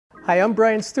Hi, I'm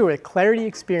Brian Stewart, Clarity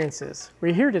Experiences.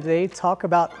 We're here today to talk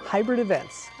about hybrid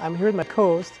events. I'm here with my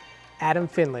co-host, Adam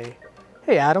Finley.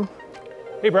 Hey, Adam.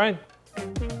 Hey, Brian.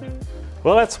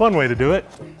 Well, that's one way to do it.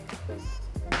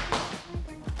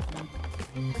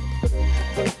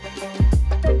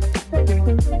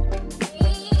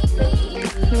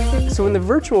 So in the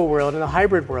virtual world, in the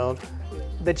hybrid world,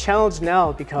 the challenge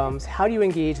now becomes how do you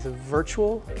engage the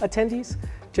virtual attendees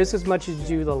just as much as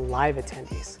you do the live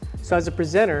attendees? So as a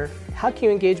presenter, how can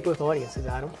you engage both audiences,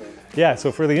 Adam? Yeah,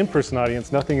 so for the in-person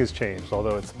audience, nothing has changed,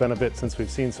 although it's been a bit since we've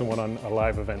seen someone on a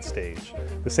live event stage.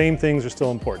 The same things are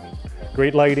still important.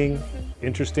 Great lighting,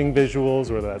 interesting visuals,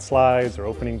 whether that's slides or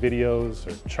opening videos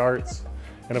or charts.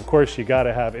 And of course, you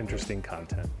gotta have interesting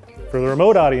content. For the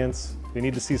remote audience, they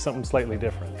need to see something slightly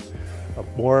different. A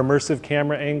more immersive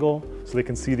camera angle so they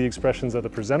can see the expressions of the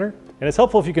presenter. And it's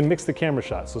helpful if you can mix the camera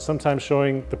shots. So sometimes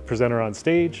showing the presenter on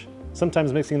stage,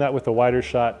 sometimes mixing that with a wider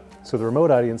shot so the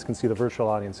remote audience can see the virtual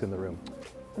audience in the room.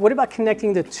 What about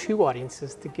connecting the two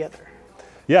audiences together?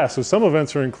 Yeah, so some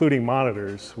events are including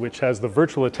monitors, which has the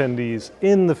virtual attendees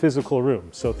in the physical room.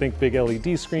 So think big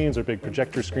LED screens or big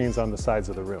projector screens on the sides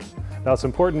of the room. Now it's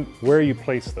important where you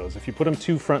place those. If you put them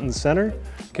too front and center,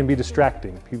 it can be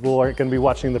distracting. People aren't going to be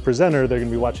watching the presenter, they're going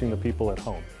to be watching the people at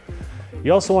home.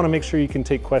 You also want to make sure you can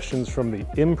take questions from the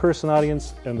in-person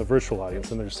audience and the virtual audience,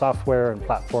 and there's software and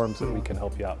platforms that we can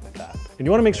help you out with that. And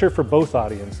you want to make sure for both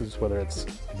audiences, whether it's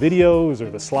videos or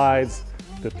the slides,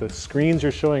 that the screens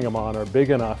you're showing them on are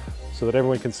big enough so that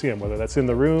everyone can see them, whether that's in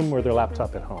the room or their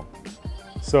laptop at home.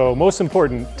 So most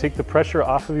important, take the pressure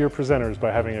off of your presenters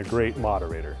by having a great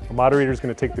moderator. A moderator is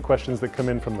going to take the questions that come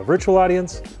in from the virtual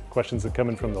audience, questions that come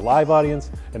in from the live audience,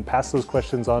 and pass those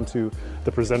questions on to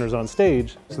the presenters on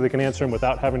stage so they can answer them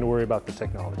without having to worry about the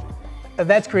technology.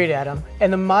 That's great, Adam.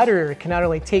 And the moderator can not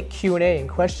only take Q&A and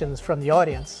questions from the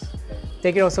audience,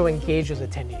 they can also engage with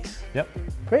attendees. Yep.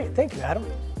 Great, thank you, Adam.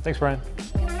 Thanks, Brian.